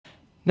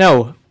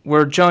Now,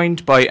 we're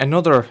joined by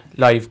another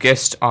live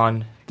guest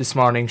on this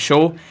morning's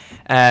show.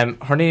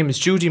 Her name is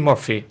Judy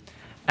Murphy,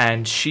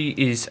 and she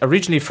is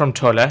originally from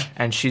Tulla,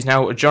 and she's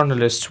now a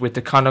journalist with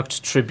the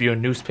Connacht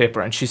Tribune newspaper,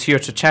 and she's here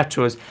to chat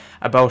to us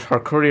about her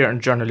career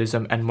in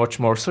journalism and much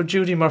more. So,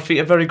 Judy Murphy,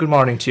 a very good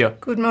morning to you.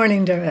 Good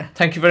morning, Dara.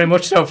 Thank you very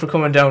much now for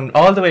coming down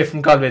all the way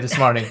from Galway this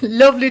morning.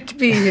 Lovely to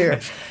be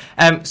here.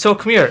 So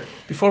come here,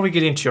 before we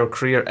get into your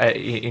career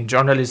in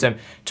journalism,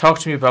 talk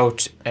to me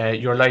about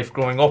your life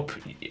growing up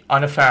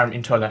on a farm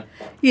in Tulla.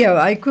 Yeah,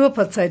 I grew up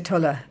outside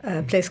Tulla,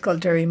 a place called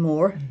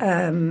Derrymore,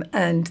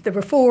 and there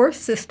were 4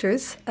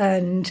 sisters,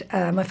 and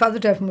my father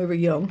died when we were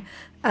young,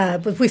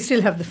 but we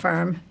still have the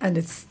farm, and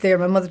it's there.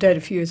 My mother died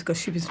a few years ago.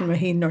 She was in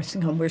Raheen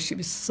nursing home, where she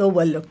was so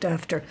well looked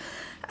after.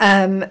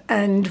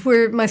 And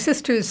where my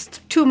sisters,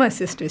 2 of my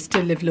sisters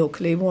still live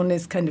locally. One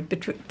is kind of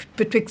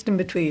betwixt and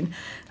between.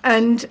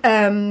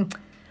 And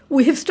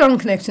we have strong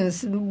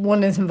connections.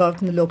 One is involved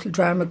in the local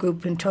drama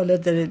group in Tulla,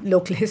 the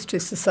local history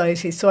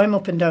society. So I'm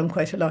up and down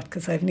quite a lot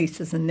because I have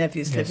nieces and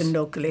nephews living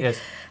locally. Yes.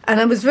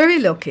 And I was very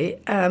lucky.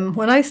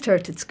 When I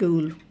started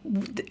school,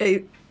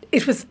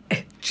 it was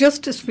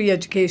just as free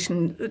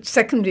education,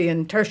 secondary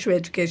and tertiary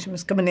education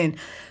was coming in.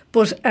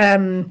 But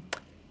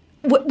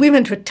we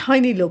went to a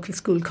tiny local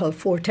school called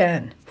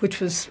Fortan, which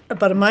was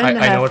about a mile and a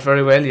half. I know it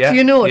very well, yeah. Do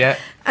you know it? Yeah.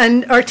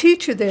 And our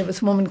teacher there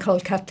was a woman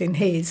called Kathleen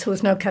Hayes, who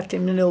is now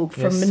Kathleen Minogue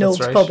from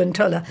Minogue's Pub in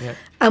Tulla. Yeah.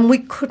 And we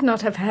could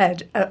not have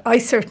had, I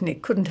certainly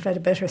couldn't have had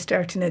a better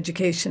start in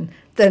education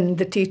than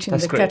the teaching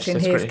that Kathleen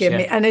Hayes gave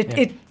me. And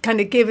it kind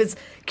of gave us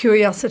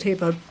curiosity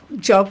about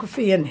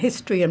geography and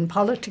history and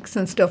politics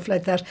and stuff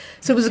like that.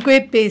 So it was a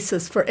great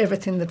basis for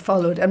everything that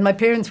followed. And my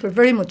parents were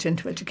very much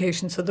into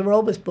education, so there were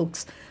always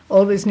books,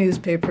 always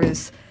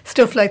newspapers,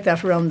 stuff like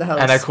that around the house.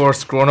 And of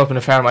course, growing up in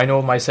a farm, I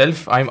know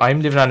myself,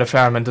 I'm living on a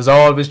farm, and there's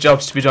always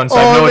jobs to be done, so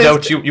I've no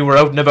doubt you were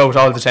out and about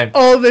all the time.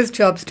 Always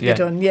jobs to be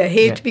done,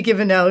 hay to be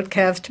given out,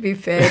 calves to be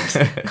fed,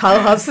 cow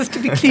houses to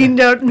be cleaned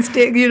out, and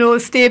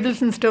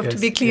stables and stuff to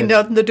be cleaned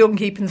out, and the dung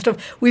heap and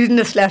stuff. We didn't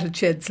have slatted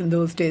sheds in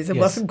those days. It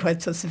wasn't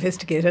quite so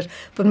sophisticated.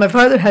 But my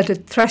father had a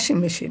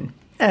thrashing machine,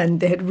 and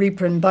they had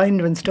reaper and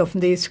binder and stuff,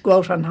 and they used to go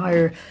out on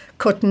hire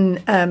cutting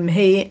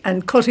hay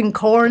and cutting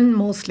corn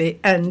mostly,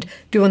 and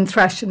doing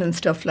thrashing and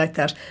stuff like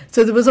that.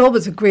 So there was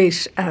always a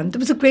great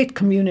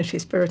community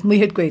spirit, and we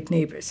had great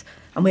neighbours,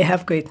 and we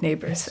have great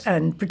neighbours.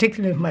 And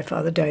particularly when my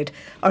father died,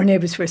 our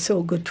neighbours were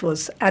so good to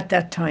us at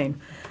that time.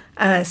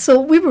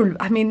 So we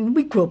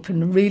grew up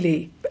in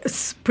really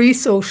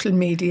pre-social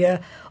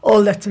media,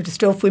 all that sort of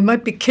stuff. We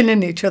might be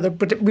killing each other,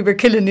 but we were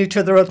killing each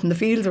other out in the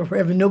fields or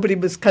wherever. Nobody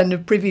was kind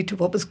of privy to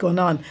what was going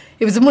on.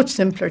 It was a much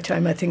simpler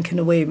time, I think, in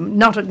a way.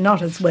 Not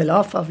as well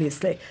off,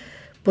 obviously,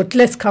 but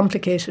less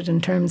complicated in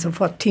terms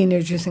of what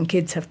teenagers and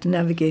kids have to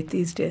navigate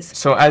these days.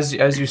 So as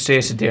you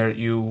stated there,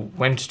 you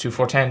went to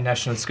Fortan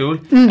National School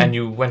and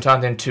you went on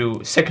then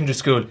to secondary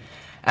school.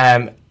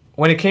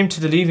 When it came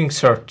to the Leaving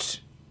Cert,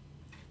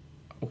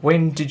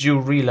 when did you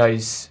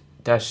realise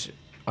that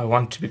I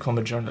want to become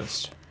a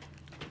journalist?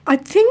 I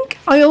think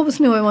I always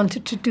knew I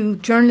wanted to do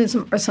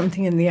journalism or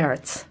something in the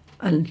arts.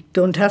 And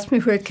don't ask me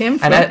where it came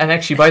from. And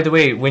actually, by the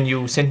way, when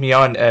you sent me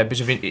on a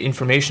bit of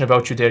information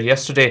about you there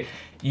yesterday,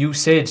 you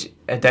said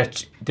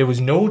that there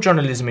was no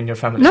journalism in your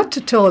family. Not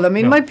at all. I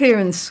mean, my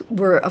parents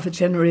were of a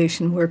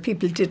generation where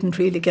people didn't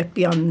really get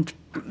beyond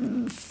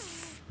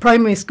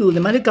primary school. They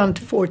might have gone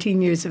to 14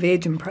 years of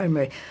age in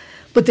primary,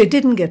 but they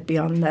didn't get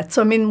beyond that.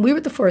 So, I mean, we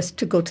were the first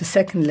to go to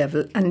second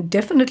level, and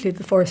definitely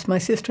the first, my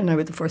sister and I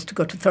were the first to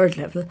go to third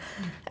level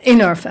in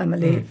our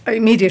family, our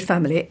immediate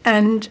family.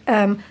 And,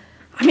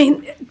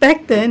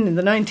 back then in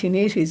the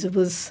 1980s, it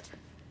was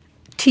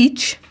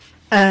teach,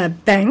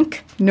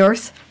 bank,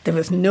 nurse. There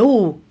was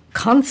no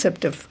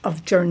concept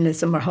of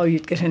journalism or how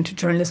you'd get into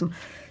journalism.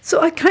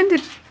 So I kind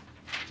of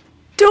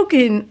dug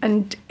in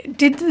and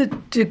did the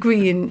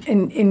degree in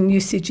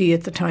UCG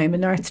at the time,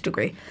 an arts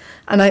degree.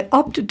 And I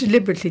opted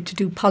deliberately to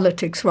do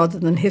politics rather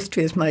than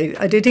history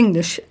I did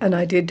English and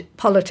I did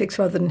politics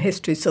rather than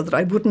history, so that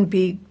I wouldn't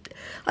be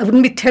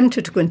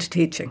tempted to go into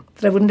teaching,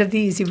 that I wouldn't have the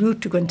easy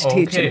route to go into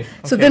teaching.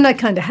 So then I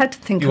kind of had to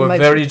think. You were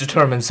very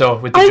determined,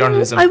 with the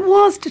journalism. I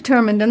was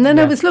determined, and then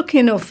I was lucky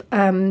enough.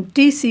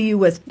 DCU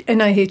with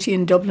NIHE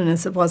in Dublin,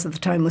 as it was at the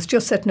time, was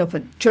just setting up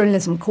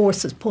journalism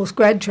courses,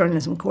 postgrad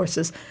journalism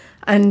courses,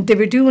 and they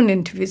were doing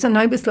interviews. And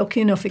I was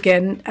lucky enough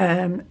again.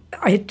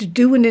 I had to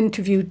do an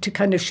interview to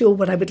kind of show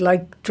what I would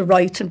like to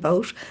write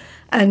about.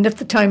 And at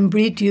the time,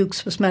 Bree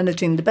Dukes was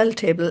managing the Bell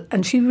Table,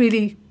 and she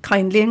really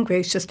kindly and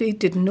graciously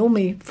didn't know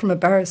me from a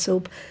bar of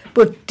soap,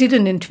 but did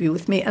an interview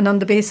with me. And on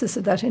the basis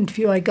of that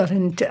interview, I got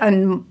into,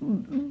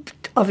 and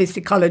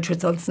obviously college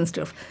results and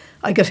stuff,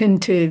 I got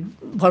into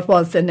what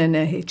was then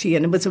NIHE,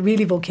 and it was a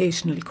really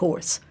vocational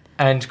course.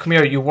 And come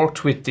here, you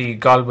worked with the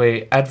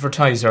Galway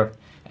Advertiser,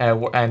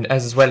 and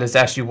as well as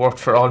that, you worked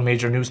for all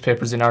major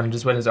newspapers in Ireland,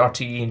 as well as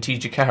RTE and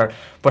TG Cahir.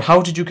 But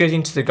how did you get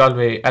into the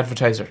Galway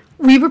Advertiser?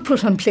 We were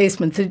put on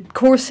placement. The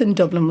course in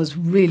Dublin was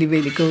really,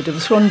 really good. It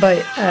was run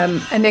by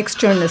an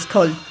ex-journalist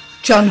called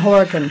John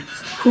Horgan,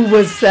 who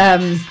was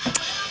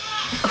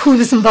who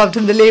was involved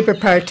in the Labour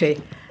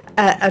Party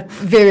at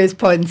various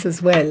points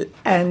as well.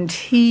 And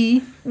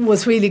he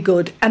was really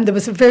good. And there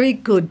was a very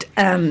good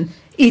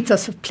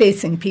ethos of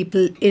placing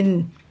people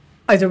in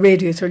either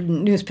radios or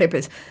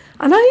newspapers.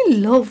 And I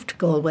loved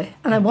Galway,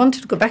 and I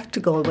wanted to go back to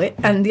Galway.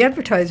 And the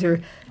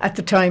Advertiser at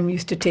the time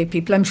used to take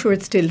people, I'm sure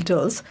it still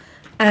does.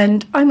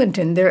 And I went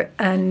in there,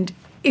 and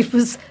it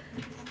was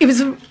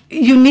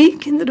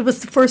unique in that it was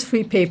the first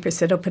free paper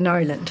set up in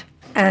Ireland.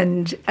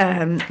 And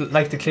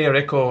like the Clare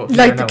Echo,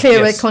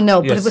 Echo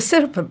now, but it was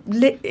set up in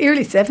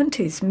early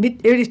 70s,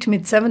 early to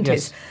mid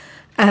 70s,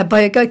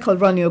 by a guy called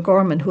Ronnie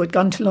O'Gorman, who had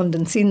gone to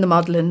London, seen the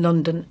model in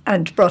London,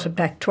 and brought it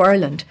back to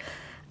Ireland.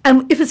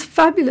 And it was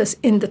fabulous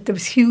in that there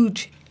was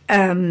huge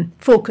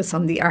focus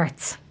on the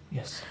arts.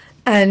 Yes.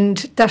 And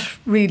that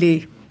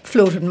really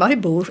floated my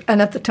boat.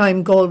 And at the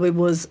time, Galway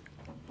was,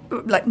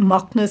 like,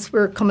 Mockness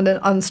were coming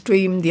on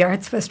stream, the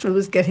Arts Festival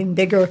was getting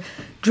bigger,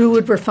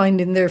 Druid were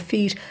finding their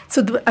feet.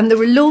 And there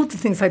were loads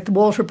of things, like the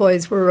Water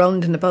Boys were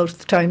around and about at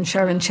the time.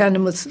 Sharon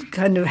Shannon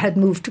had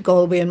moved to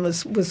Galway and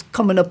was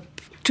coming up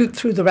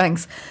through the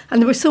ranks.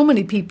 And there were so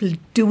many people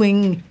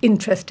doing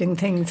interesting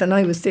things, and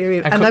I was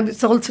there. And I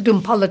was also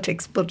doing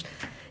politics, but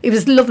it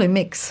was a lovely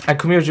mix. And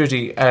come here,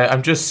 Judy,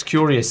 I'm just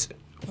curious,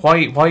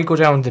 why go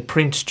down the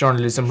print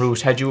journalism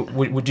route?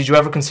 Did you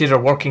ever consider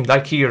working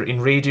like here in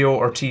radio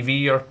or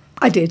TV? Or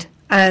I did,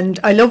 and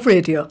I love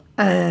radio,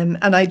 and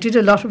I did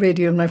a lot of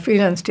radio in my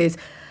freelance days.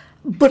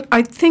 But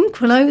I think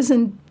when I was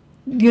in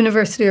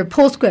university or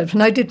postgrad,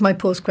 when I did my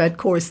postgrad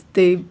course,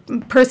 the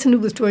person who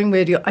was doing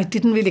radio, I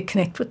didn't really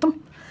connect with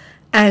them,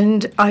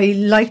 and I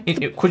liked.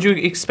 Could you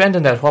expand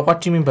on that?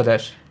 What do you mean by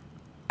that?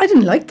 I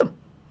didn't like them.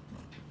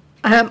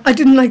 I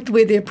didn't like the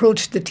way they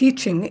approached the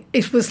teaching.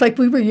 It was like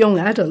we were young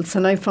adults,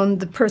 and I found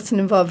the person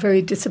involved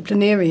very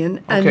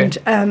disciplinarian,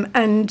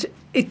 and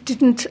it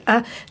didn't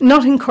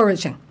not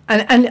encouraging.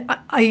 And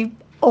I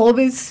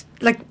always,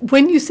 like,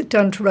 when you sit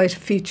down to write a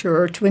feature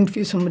or to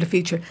interview someone with a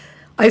feature,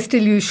 I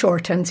still use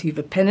shorthand. So you have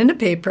a pen and a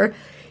paper.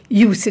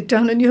 You sit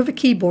down and you have a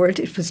keyboard.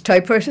 It was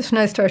typewriters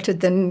when I started,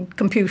 then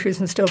computers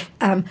and stuff.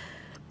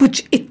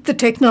 But the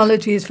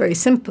technology is very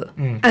simple.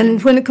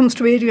 And when it comes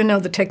to radio now,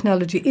 the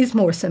technology is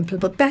more simple.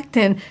 But back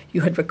then,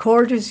 you had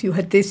recorders, you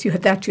had this, you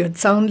had that, you had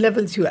sound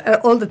levels, you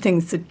had all the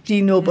things that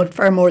you know about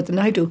far more than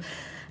I do.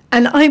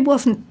 And I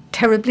wasn't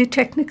terribly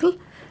technical.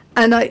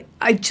 And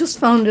I just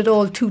found it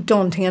all too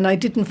daunting. And I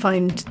didn't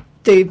find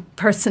the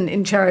person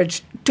in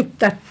charge took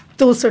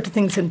those sort of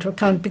things into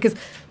account. Because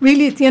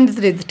really, at the end of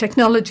the day, the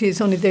technology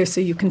is only there so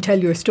you can tell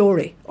your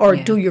story or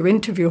do your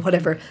interview or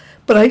whatever.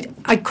 But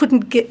I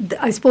couldn't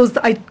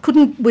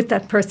with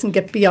that person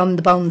get beyond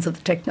the bounds of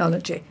the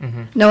technology.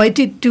 Now, I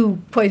did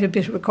do quite a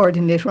bit of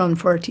recording later on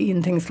for RT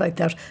and things like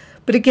that.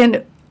 But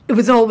again, it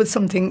was always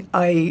something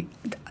I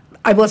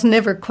was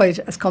never quite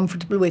as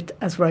comfortable with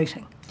as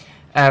writing.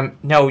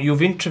 Now,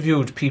 you've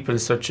interviewed people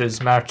such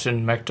as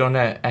Martin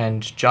McDonagh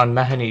and John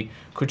Mahoney.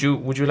 Would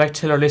you like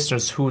to tell our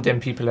listeners who them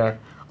people are?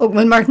 Oh,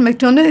 well, Martin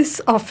McDonagh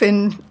is off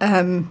in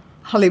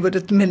Hollywood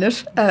at the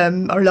minute,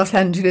 or Los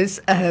Angeles,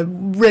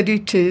 ready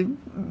to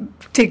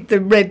take the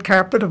red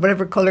carpet or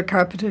whatever colour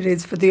carpet it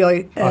is for the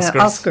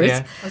Oscars.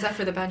 Yeah. Was that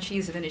for the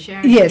Banshees of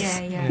Inisherin?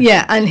 Yes.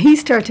 Yeah, and he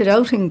started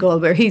out in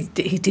Galway. He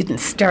didn't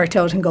start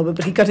out in Galway,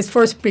 but he got his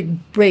first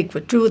big break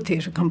with Druid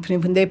Theatre Company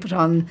when they put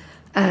on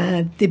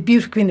The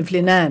Beauty Queen of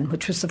Leenane,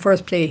 which was the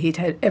first play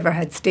he'd ever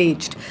had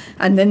staged.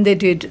 And then they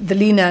did the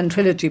Leenane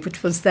trilogy,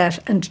 which was that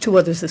and two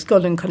others, The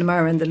Skull and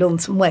Connemara and The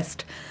Lonesome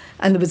West.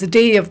 And there was a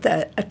day of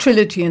a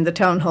trilogy in the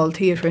Town Hall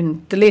Theatre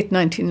in the late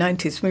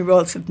 1990s. We were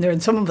all sitting there,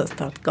 and some of us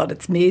thought, God,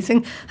 it's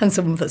amazing, and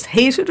some of us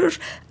hated it.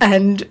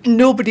 And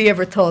nobody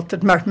ever thought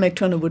that Martin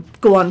McDonagh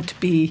would go on to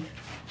be,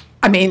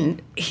 I mean,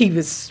 he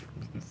was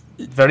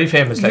very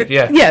famous,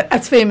 Yeah,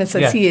 as famous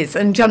as he is.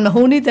 And John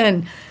Mahoney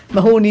then,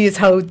 Mahoney is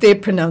how they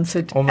pronounce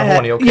it. Oh,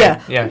 Mahoney,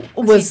 okay.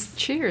 Was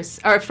Cheers?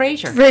 Or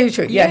Frasier?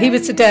 Frasier, he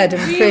was the dad in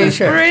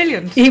Frasier.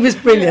 Brilliant. He was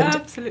brilliant. Yeah,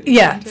 absolutely.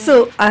 Yeah,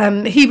 so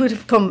he would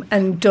have come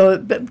and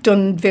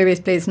done various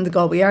plays in the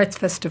Galway Arts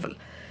Festival.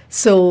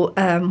 So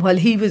while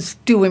he was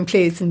doing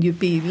plays and you'd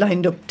be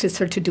lined up to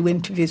sort of do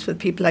interviews with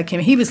people like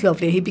him, he was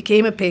lovely. He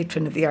became a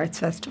patron of the Arts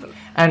Festival.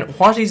 And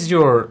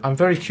I'm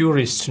very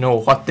curious to know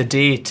what the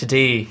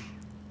day-to-day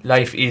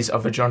life is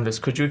of a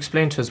journalist. Could you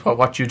explain to us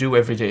what you do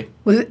every day?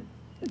 Well,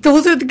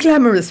 those are the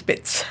glamorous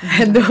bits,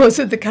 and those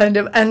are the kind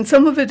of, and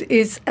some of it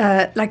is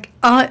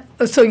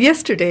so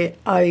yesterday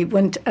I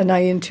went and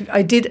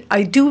I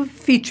do a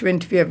feature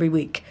interview every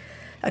week,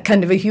 a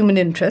kind of a human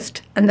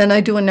interest, and then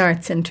I do an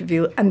arts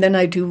interview, and then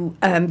I do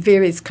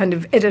various kind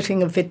of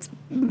editing of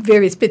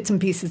various bits and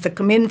pieces that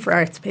come in for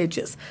arts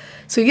pages.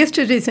 So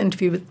yesterday's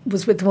interview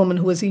was with a woman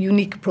who has a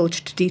unique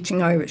approach to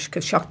teaching Irish,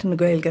 because Seachtain na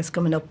Gaeilge is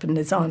coming up and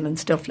is on and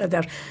stuff like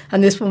that.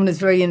 And this woman has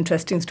a very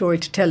interesting story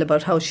to tell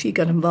about how she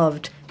got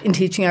involved in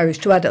teaching Irish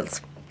to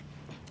adults.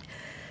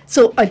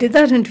 So I did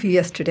that interview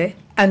yesterday,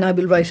 and I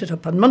will write it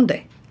up on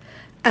Monday.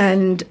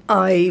 And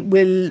I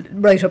will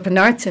write up an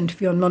arts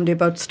interview on Monday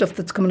about stuff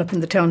that's coming up in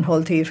the Town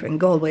Hall Theatre in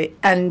Galway.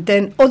 And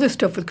then other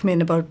stuff will come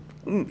in about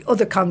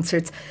other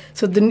concerts.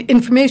 So the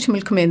information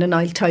will come in and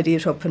I'll tidy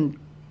it up and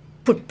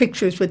put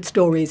pictures with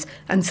stories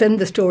and send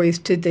the stories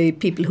to the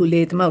people who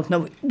lay them out.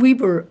 Now, we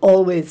were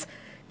always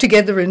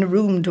together in a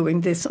room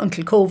doing this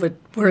until COVID,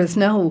 whereas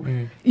now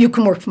you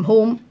can work from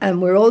home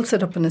and we're all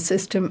set up in a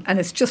system, and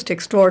it's just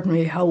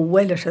extraordinary how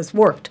well it has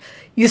worked.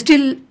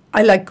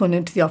 I like going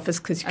into the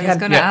office because you can. I was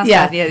going to ask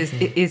that. Yeah,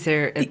 is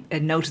there a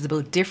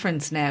noticeable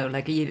difference now?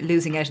 Like, are you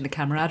losing out in the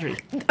camaraderie?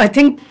 I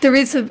think there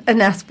is an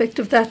aspect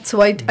of that.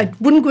 So I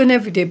wouldn't go in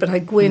every day, but I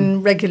go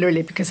in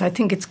regularly because I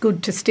think it's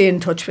good to stay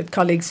in touch with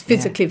colleagues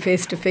physically,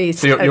 face to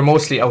face. So you're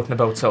mostly out and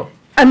about, so?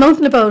 I'm out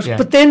and about,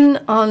 but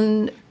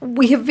then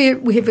we have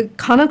a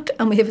Connacht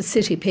and we have a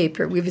city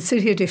paper. We have a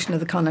city edition of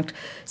the Connacht.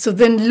 So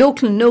then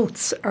local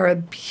notes are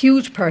a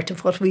huge part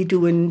of what we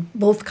do in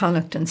both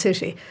Connacht and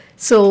city.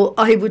 So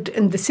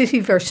in the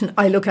city version,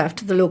 I look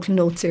after the local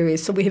notes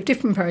areas. So we have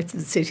different parts of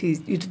the city.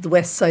 You'd have the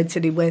west side,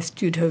 City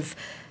West, you'd have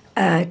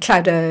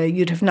Claddagh,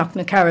 you'd have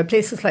Knocknacarra,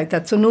 places like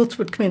that. So notes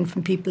would come in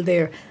from people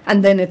there.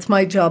 And then it's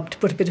my job to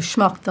put a bit of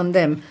schmacht on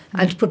them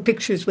and to put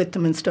pictures with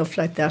them and stuff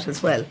like that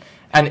as well.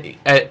 And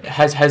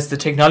has the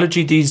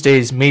technology these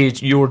days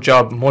made your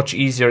job much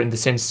easier in the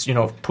sense,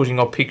 putting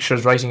up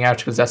pictures, writing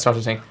articles, that sort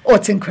of thing? Oh,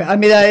 it's incredible. I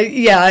mean,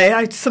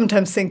 I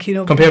sometimes think,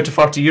 compared to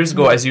 40 years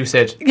ago, as you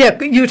said. Yeah,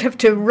 you'd have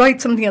to write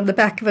something on the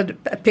back of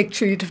a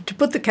picture. You'd have to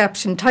put the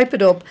caption, type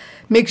it up,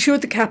 make sure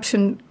the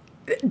caption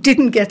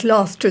didn't get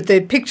lost, or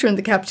the picture in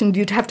the caption,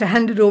 you'd have to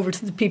hand it over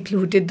to the people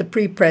who did the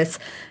pre-press,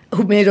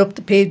 who made up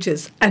the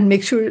pages, and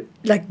make sure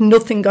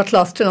nothing got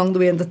lost along the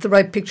way and that the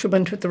right picture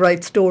went with the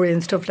right story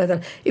and stuff like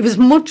that. It was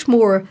much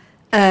more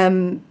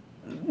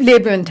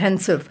labour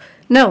intensive.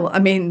 Now, I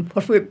mean,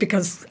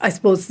 because I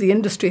suppose the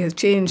industry has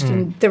changed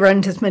and there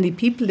aren't as many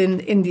people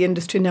in the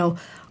industry now,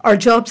 our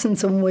jobs in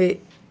some way,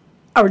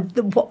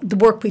 the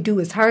work we do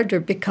is harder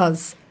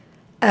because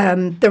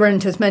there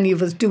aren't as many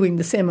of us doing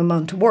the same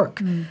amount of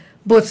work.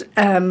 But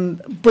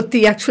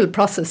the actual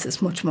process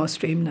is much more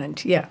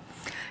streamlined, yeah.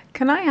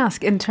 Can I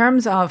ask, in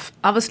terms of,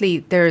 obviously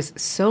there's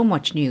so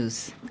much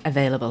news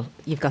available.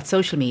 You've got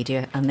social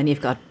media and then you've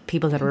got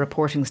people that are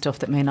reporting stuff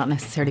that may not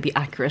necessarily be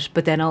accurate,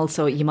 but then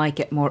also you might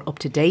get more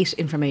up-to-date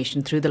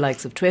information through the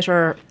likes of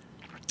Twitter.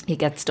 You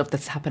get stuff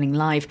that's happening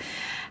live.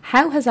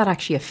 How has that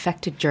actually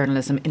affected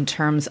journalism in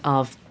terms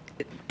of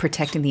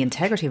protecting the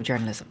integrity of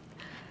journalism?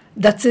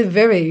 That's a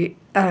very,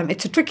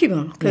 it's a tricky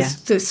one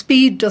because the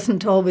speed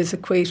doesn't always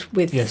equate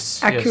with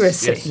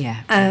accuracy.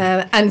 Yes.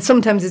 And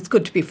sometimes it's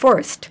good to be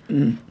first,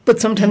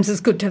 but sometimes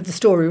it's good to have the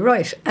story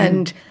right.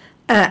 And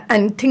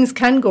things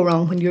can go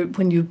wrong when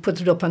you put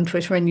it up on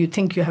Twitter and you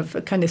think you have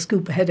a kind of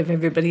scoop ahead of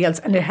everybody else.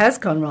 And it has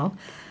gone wrong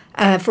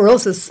for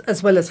us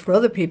as well as for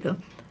other people.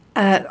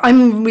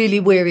 I'm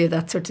really wary of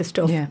that sort of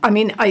stuff. Yeah. I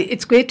mean,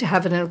 it's great to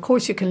have it, and of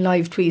course you can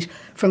live tweet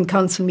from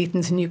council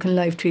meetings and you can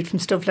live tweet from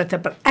stuff like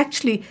that, but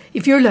actually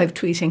if you're live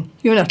tweeting,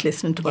 you're not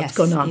listening to what's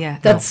going on. Yeah,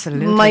 that's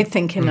absolutely. my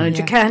thinking on it.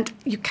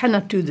 You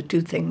cannot do the two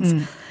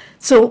things.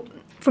 So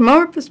from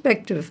our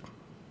perspective,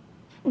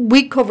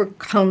 we cover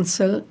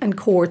council and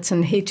courts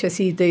and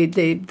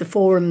HSE, the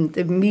forum,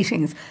 the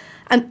meetings,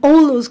 and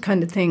all those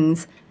kind of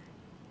things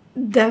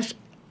that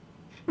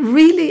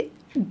really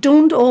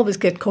don't always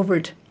get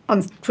covered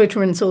on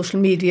Twitter and social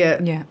media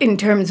in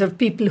terms of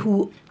people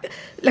who,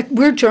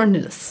 we're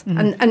journalists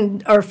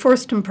and our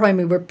first and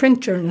primary, we're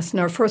print journalists, and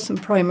our first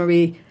and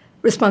primary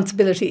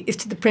responsibility is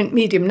to the print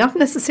medium, not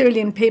necessarily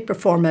in paper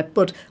format,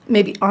 but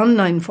maybe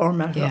online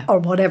format or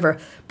whatever,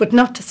 but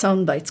not to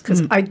sound bites,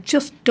 because I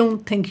just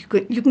don't think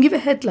you can give a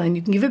headline,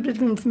 you can give a bit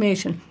of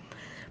information,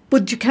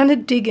 but you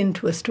cannot dig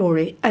into a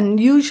story. And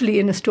usually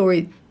in a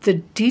story, the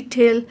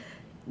detail,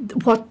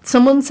 what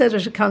someone said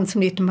at a council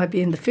meeting might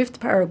be in the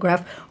 5th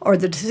paragraph, or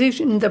the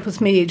decision that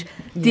was made.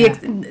 The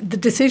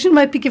decision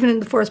might be given in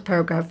the 1st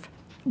paragraph,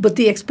 but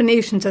the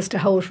explanations as to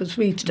how it was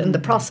reached and the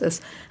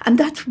process. And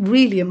that's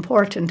really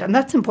important. And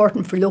that's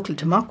important for local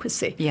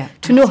democracy.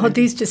 To know how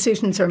these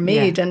decisions are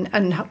made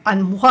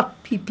and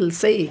what people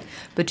say.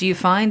 But do you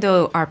find,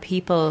 though, are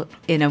people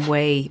in a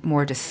way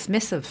more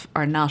dismissive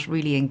or not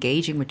really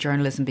engaging with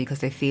journalism because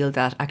they feel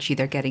that actually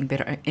they're getting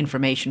better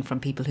information from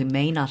people who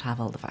may not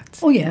have all the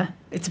facts? Oh, yeah.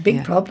 It's a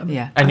big problem.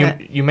 Yeah.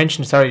 And you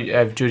mentioned,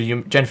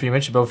 Judy, Jennifer, you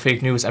mentioned about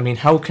fake news. I mean,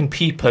 how can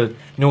people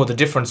know the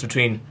difference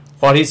between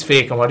what is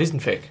fake and what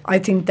isn't fake? I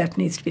think that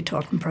needs to be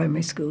taught in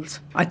primary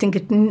schools. I think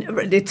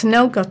it's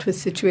now got to a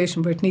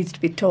situation where it needs to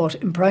be taught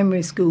in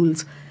primary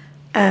schools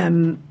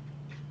and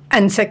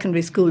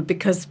secondary school,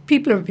 because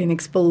people are being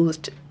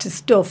exposed to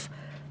stuff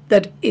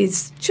that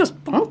is just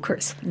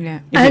bonkers. Yeah,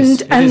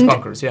 it is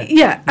bonkers.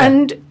 Yeah,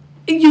 and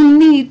you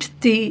need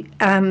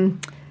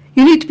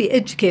to be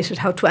educated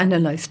how to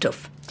analyse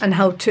stuff and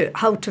how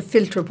to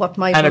filter what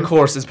might. And of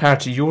course, as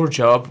part of your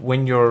job,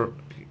 when you're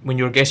when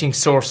you're getting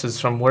sources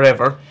from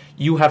wherever,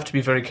 you have to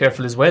be very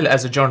careful as well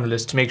as a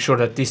journalist to make sure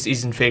that this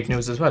isn't fake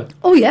news as well.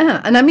 Oh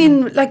yeah, and I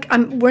mean, like,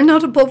 we're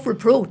not above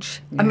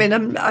reproach. I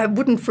mean, I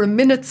wouldn't for a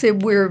minute say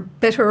we're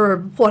better or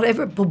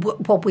whatever,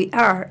 but what we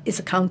are is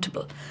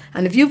accountable.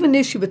 And if you have an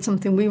issue with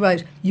something we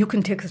write, you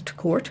can take us to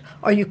court,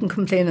 or you can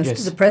complain us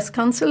to the Press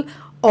Council,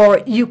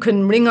 or you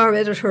can ring our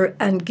editor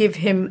and give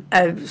him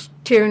a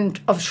tearing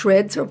of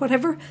shreds or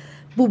whatever.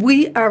 But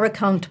we are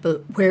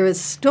accountable, whereas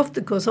stuff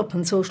that goes up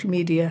on social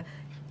media,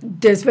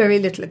 there's very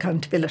little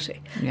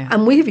accountability. Yeah.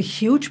 And we have a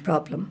huge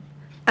problem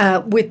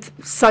with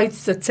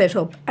sites that set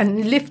up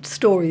and lift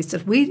stories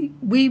that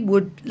we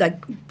would,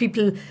 like,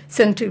 people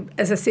send to,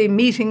 as I say,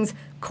 meetings,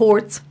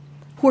 courts,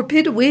 who are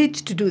paid a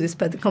wage to do this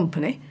by the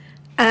company.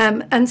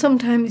 And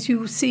sometimes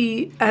you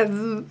see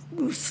a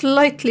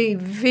slightly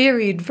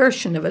varied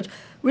version of it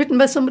written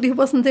by somebody who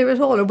wasn't there at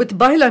all, or with the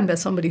byline by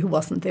somebody who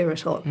wasn't there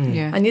at all.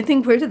 Yeah. And you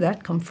think, where did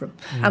that come from?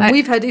 And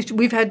we've had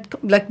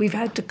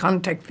to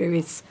contact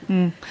various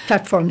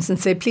platforms and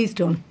say, please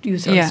don't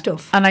use our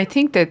stuff. And I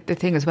think that the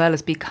thing as well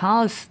is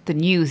because the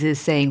news is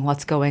saying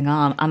what's going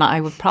on, and I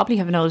would probably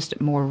have noticed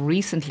it more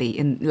recently,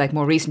 in like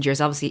more recent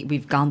years. Obviously,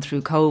 we've gone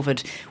through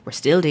COVID, we're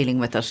still dealing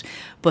with it,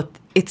 but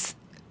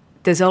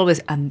there's always,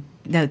 and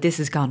now this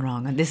has gone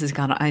wrong, and this has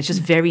gone, and it's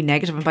just very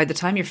negative. And by the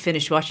time you're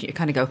finished watching it, you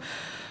kind of go,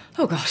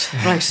 oh God,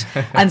 right.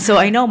 And so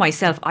I know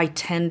myself, I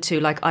tend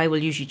to, like, I will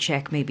usually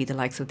check maybe the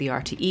likes of the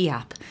RTE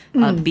app,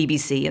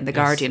 BBC and The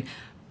Guardian,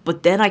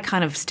 but then I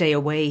kind of stay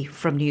away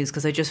from news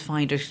because I just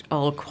find it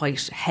all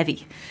quite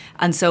heavy.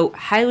 And so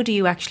how do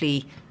you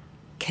actually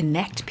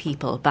connect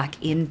people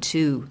back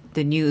into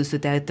the news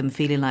without them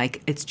feeling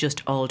like it's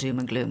just all doom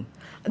and gloom?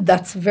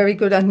 That's very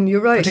good, and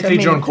you're right.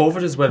 Particularly during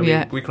COVID as well,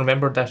 we can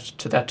remember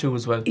that too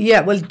as well.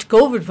 Yeah, well,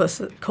 COVID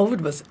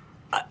was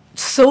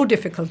so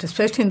difficult,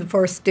 especially in the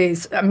first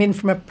days. I mean,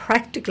 from a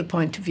practical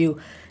point of view,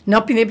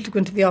 not being able to go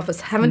into the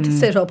office, having to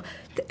set up,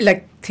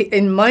 like,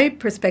 in my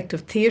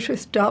perspective, theatre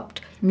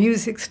stopped,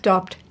 music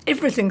stopped,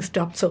 everything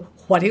stopped. So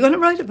what are you going to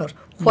write about?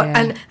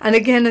 And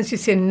again, as you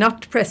say,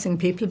 not depressing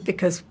people,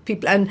 because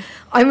people, and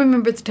I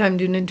remember at the time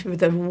doing an interview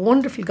with a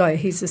wonderful guy.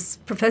 He's a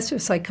professor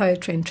of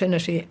psychiatry in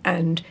Trinity,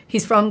 and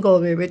he's from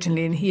Galway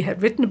originally, and he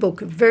had written a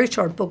book, a very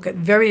short book,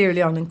 very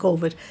early on in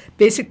COVID,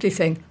 basically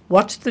saying,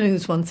 watch the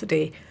news once a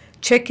day,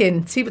 check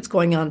in, see what's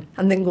going on,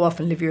 and then go off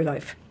and live your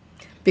life.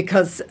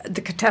 Because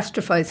the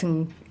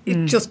catastrophising,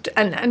 it just,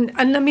 and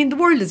I mean, the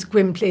world is a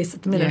grim place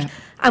at the minute,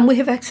 and we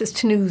have access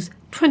to news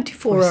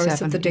 24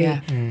 hours of the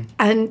day.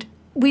 And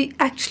we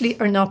actually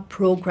are not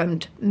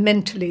programmed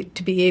mentally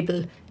to be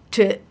able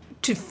to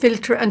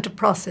filter and to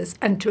process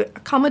and to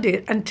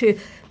accommodate and to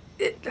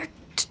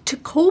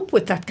cope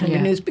with that kind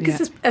of news,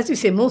 because as you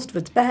say, most of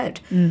it's bad.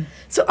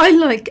 So I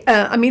like,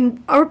 I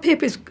mean, our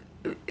paper is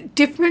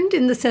different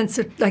in the sense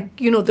that, like,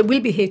 you know, there will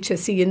be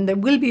HSE and there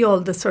will be all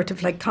the sort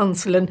of like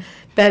council and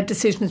bad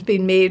decisions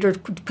being made, or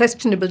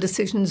questionable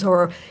decisions,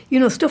 or, you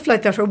know, stuff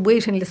like that, or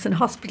waiting lists in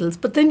hospitals.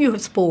 But then you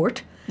have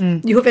sport,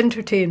 you have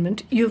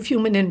entertainment, you have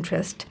human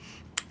interest.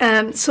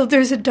 So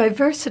there's a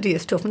diversity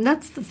of stuff, and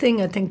that's the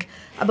thing I think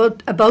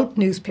about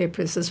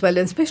newspapers as well,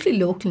 and especially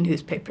local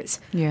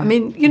newspapers. I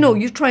mean, you know,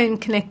 you try and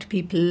connect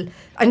people.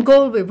 And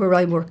Galway, where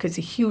I work, is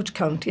a huge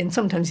county, and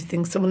sometimes you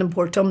think someone in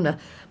Portumna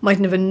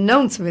mightn't have an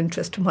ounce of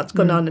interest in what's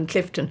going on in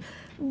Clifton.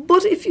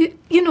 But if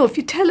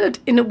you tell it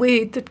in a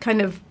way that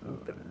kind of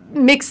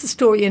makes the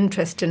story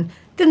interesting,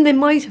 then they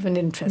might have an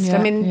interest. I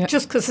mean,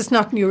 just because it's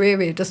not in your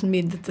area doesn't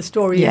mean that the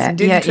story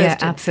isn't interesting. Yeah,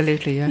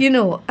 absolutely, You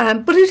know,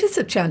 but it is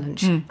a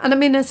challenge. And I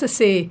mean, as I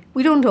say,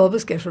 we don't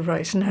always get it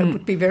right, and it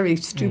would be very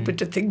stupid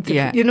to think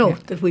that,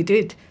 that we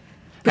did.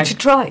 But you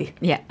try.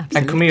 Yeah, absolutely.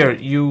 And come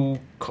here,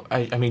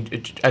 I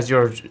mean, as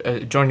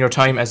during your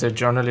time as a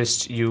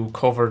journalist, you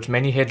covered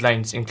many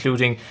headlines,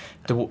 including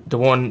the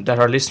one that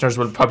our listeners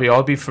will probably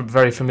all be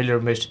very familiar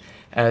with,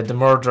 the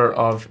murder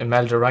of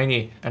Imelda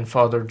Riney and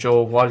Father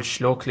Joe Walsh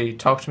locally.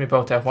 Talk to me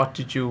about that. What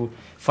did you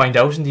find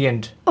out in the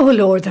end? Oh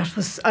Lord,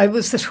 I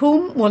was at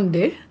home one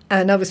day,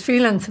 and I was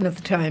freelancing at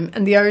the time,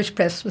 and the Irish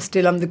Press was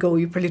still on the go.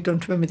 You probably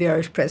don't remember the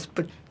Irish Press,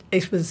 but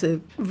it was a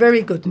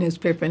very good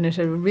newspaper, and it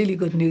had a really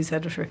good news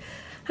editor.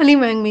 And he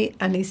rang me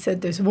and he said,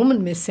 there's a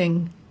woman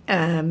missing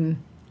around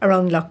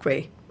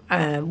Loughrea,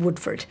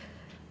 Woodford,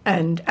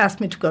 and asked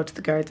me to go to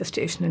the Garda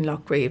station in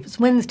Loughrea. It was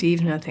Wednesday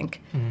evening, I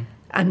think.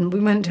 And we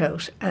went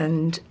out,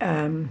 and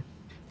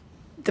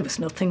there was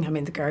nothing. I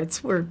mean, the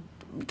guards were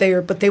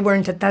there, but they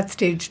weren't at that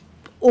stage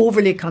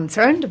overly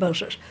concerned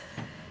about it.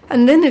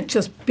 And then it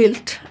just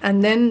built,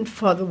 and then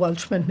Father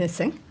Walsh went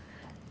missing.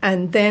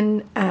 And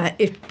then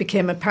it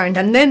became apparent,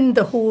 and then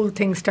the whole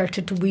thing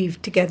started to weave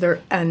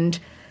together, and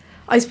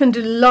I spent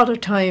a lot of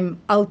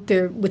time out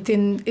there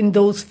in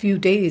those few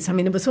days. I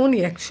mean, it was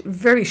only a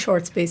very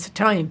short space of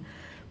time,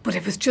 but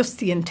it was just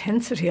the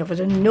intensity of it,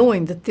 and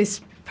knowing that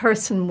this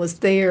person was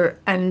there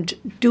and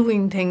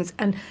doing things.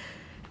 And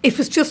it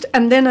was just,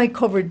 and then I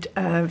covered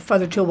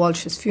Father Joe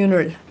Walsh's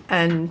funeral,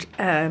 and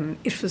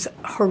it was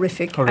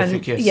horrific. Horrific,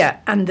 and, yes. Yeah,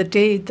 and the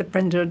day that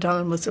Brenda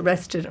O'Donnell was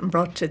arrested and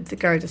brought to the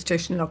Garda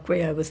station in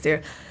Loughrea, I was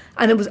there.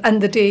 And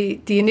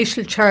the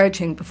initial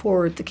charging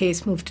before the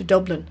case moved to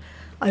Dublin,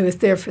 I was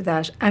there for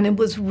that, and it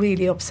was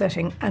really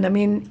upsetting. And I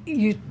mean,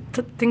 you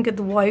think of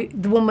the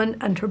woman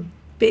and her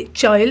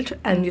child,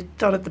 and you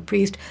thought of the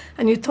priest,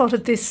 and you thought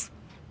of this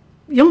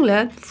young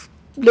lad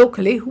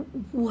locally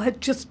who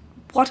had just,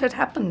 what had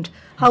happened?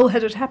 How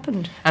had it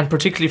happened? And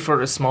particularly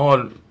for a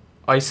small,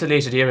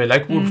 isolated area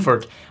like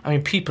Woodford, I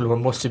mean, people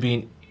must have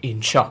been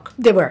in shock.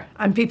 They were,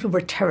 and people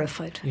were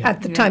terrified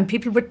at the time.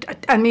 People were,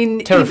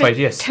 terrified,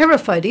 yes.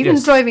 Terrified, even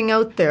driving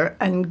out there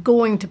and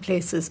going to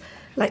places.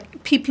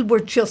 Like, people were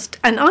just,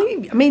 and I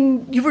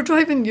mean, you were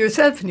driving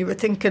yourself and you were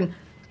thinking,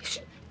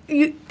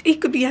 he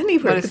could be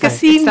anywhere. Well,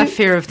 it's that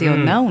fear of the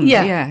unknown.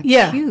 Yeah,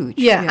 huge.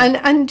 Yeah.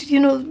 And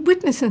you know,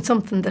 witnessing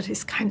something that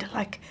is kind of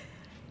like,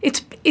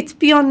 it's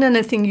beyond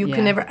anything you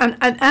can ever. And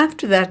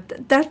after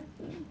that,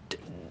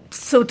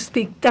 so to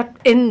speak, that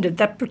ended,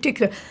 that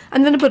particular.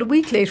 And then about a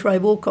week later, I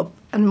woke up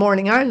and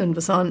Morning Ireland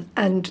was on,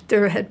 and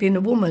there had been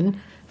a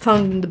woman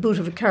found in the boot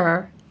of a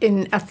car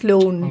in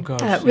Athlone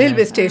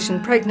railway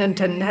station,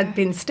 pregnant, and had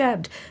been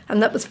stabbed.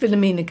 And that was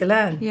Philomena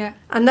Galan. Yeah.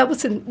 And that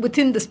was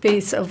within the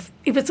space of,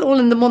 it was all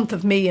in the month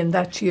of May in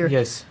that year.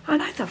 Yes.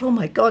 And I thought, oh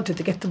my God, did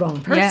they get the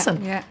wrong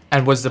person? Yeah.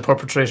 And was the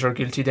perpetrator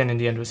guilty then in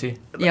the end, was he?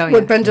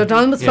 Well, Brenda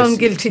O'Donnell was found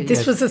guilty.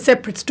 This was a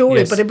separate story,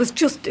 Yes. but it was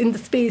just in the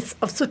space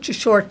of such a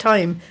short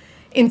time,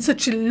 in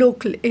such a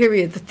local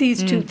area, that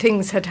these two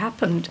things had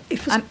happened.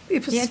 It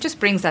was. It just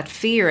brings that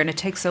fear, and it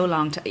takes so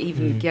long to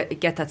even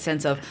get that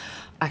sense of,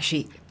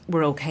 actually,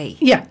 we're okay.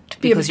 Yeah,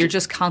 because you're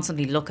just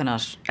constantly looking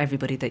at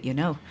everybody that you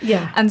know.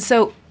 Yeah. And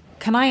so,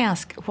 can I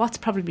ask, what's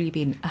probably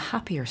been a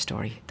happier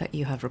story that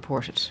you have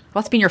reported?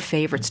 What's been your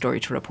favourite story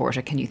to report,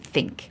 or can you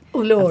think? Oh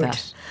Lord, of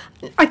that?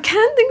 I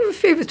can't think of a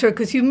favourite story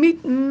because you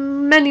meet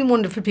many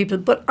wonderful people,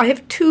 but I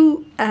have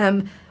two.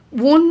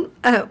 One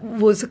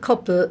was a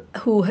couple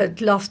who had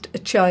lost a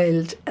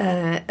child,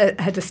 had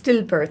a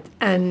stillbirth,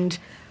 and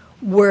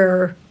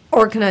were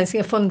organising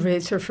a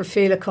fundraiser for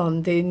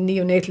Féileacán, the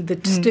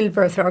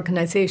stillbirth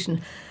organisation.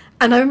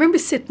 And I remember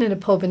sitting in a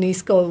pub in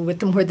East Galway with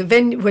them where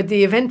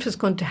the event was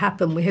going to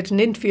happen. We had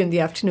an interview in the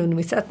afternoon, and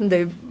we sat in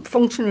the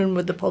function room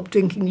with the pub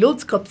drinking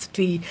loads of cups of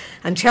tea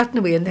and chatting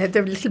away, and they had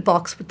their little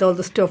box with all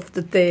the stuff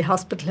that the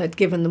hospital had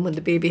given them when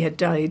the baby had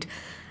died.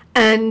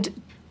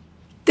 And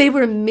they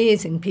were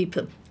amazing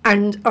people.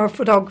 And our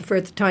photographer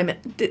at the time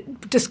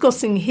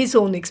discussing his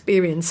own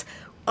experience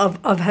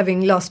of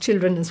having lost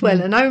children as well.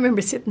 And I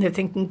remember sitting there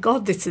thinking,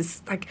 God, this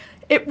is like,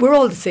 we're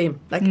all the same.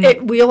 Like,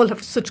 we all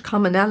have such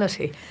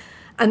commonality.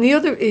 And the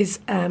other is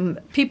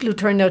people who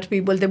turned out to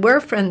be, well, they were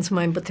friends of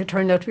mine, but they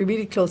turned out to be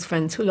really close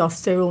friends who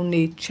lost their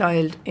only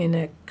child in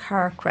a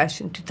car crash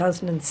in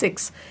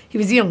 2006. He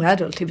was a young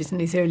adult. He was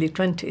in his early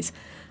 20s.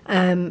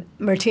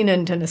 Martina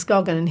and Dennis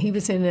Goggin, and he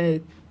was in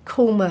a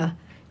coma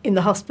in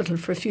the hospital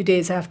for a few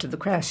days after the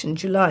crash in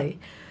July.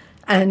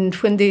 And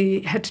when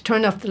they had to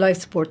turn off the life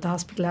support, the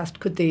hospital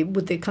asked would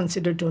they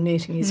consider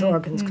donating his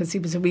organs, because he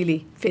was a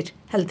really fit,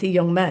 healthy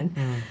young man.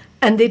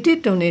 And they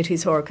did donate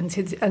his organs.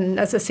 And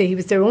as I say, he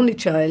was their only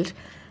child.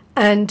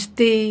 And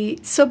they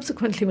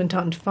subsequently went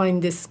on to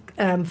found this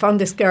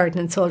garden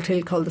in Salt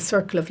Hill called the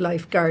Circle of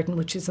Life Garden,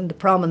 which is on the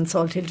prom in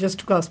Salt Hill,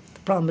 just across the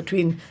prom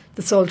between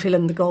the Salt Hill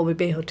and the Galway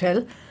Bay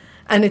Hotel.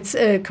 And it's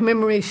a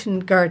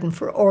commemoration garden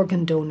for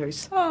organ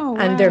donors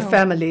and their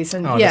families.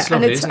 And that's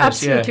lovely, and it's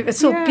absolutely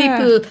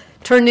people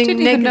turning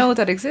didn't even know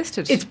that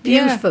existed. It's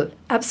beautiful,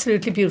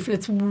 absolutely beautiful.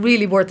 It's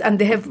really worth. And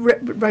they have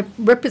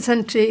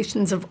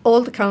representations of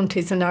all the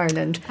counties in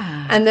Ireland,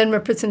 and then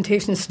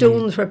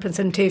stones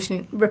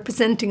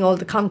representing all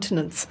the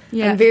continents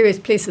and various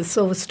places.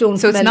 So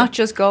stones. So it's not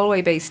just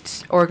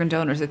Galway-based organ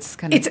donors. It's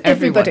kind of it's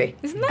everybody.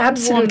 Isn't that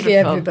absolutely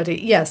wonderful?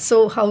 Everybody? Yes.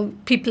 So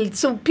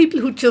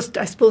people who just,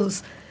 I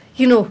suppose,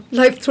 you know,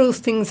 life throws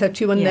things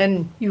at you, and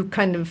then you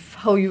kind of,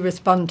 how you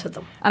respond to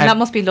them. And that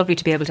must be lovely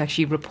to be able to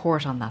actually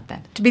report on that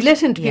then. To be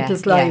let into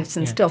people's lives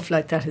and stuff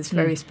like that is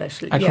very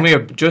special. And come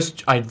here,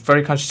 I'm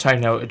very conscious of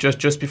time now,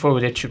 just before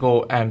we let you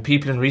go,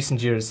 people in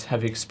recent years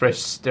have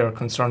expressed their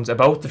concerns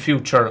about the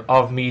future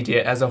of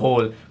media as a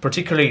whole,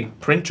 particularly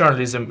print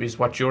journalism is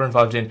what you're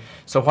involved in.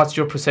 So what's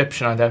your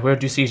perception on that? Where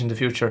do you see it in the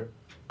future?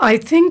 I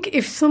think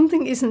if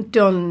something isn't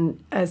done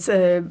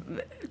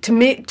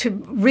to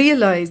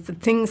realise that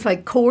things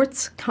like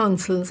courts,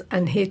 councils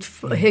and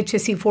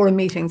HSE forum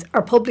meetings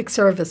are public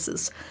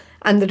services,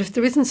 and that if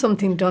there isn't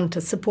something done to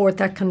support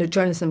that kind of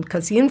journalism,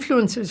 because the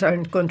influencers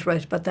aren't going to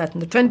write about that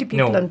and the trendy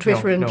people on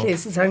Twitter and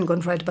places aren't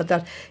going to write about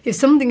that, if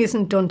something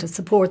isn't done to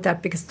support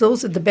that, because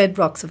those are the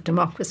bedrocks of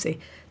democracy,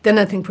 then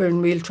I think we're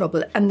in real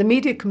trouble. And the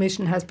Media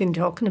Commission has been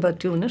talking about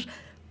doing it,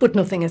 but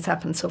nothing has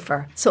happened so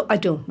far. So I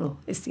don't know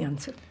is the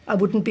answer. I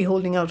wouldn't be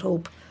holding out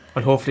hope.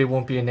 Well, hopefully it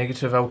won't be a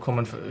negative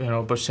outcome,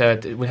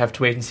 but we'll have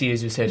to wait and see,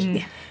 as you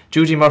said.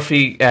 Judy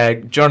Murphy,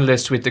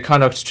 journalist with the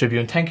Connacht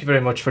Tribune, thank you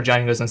very much for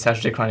joining us on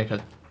Saturday Chronicle.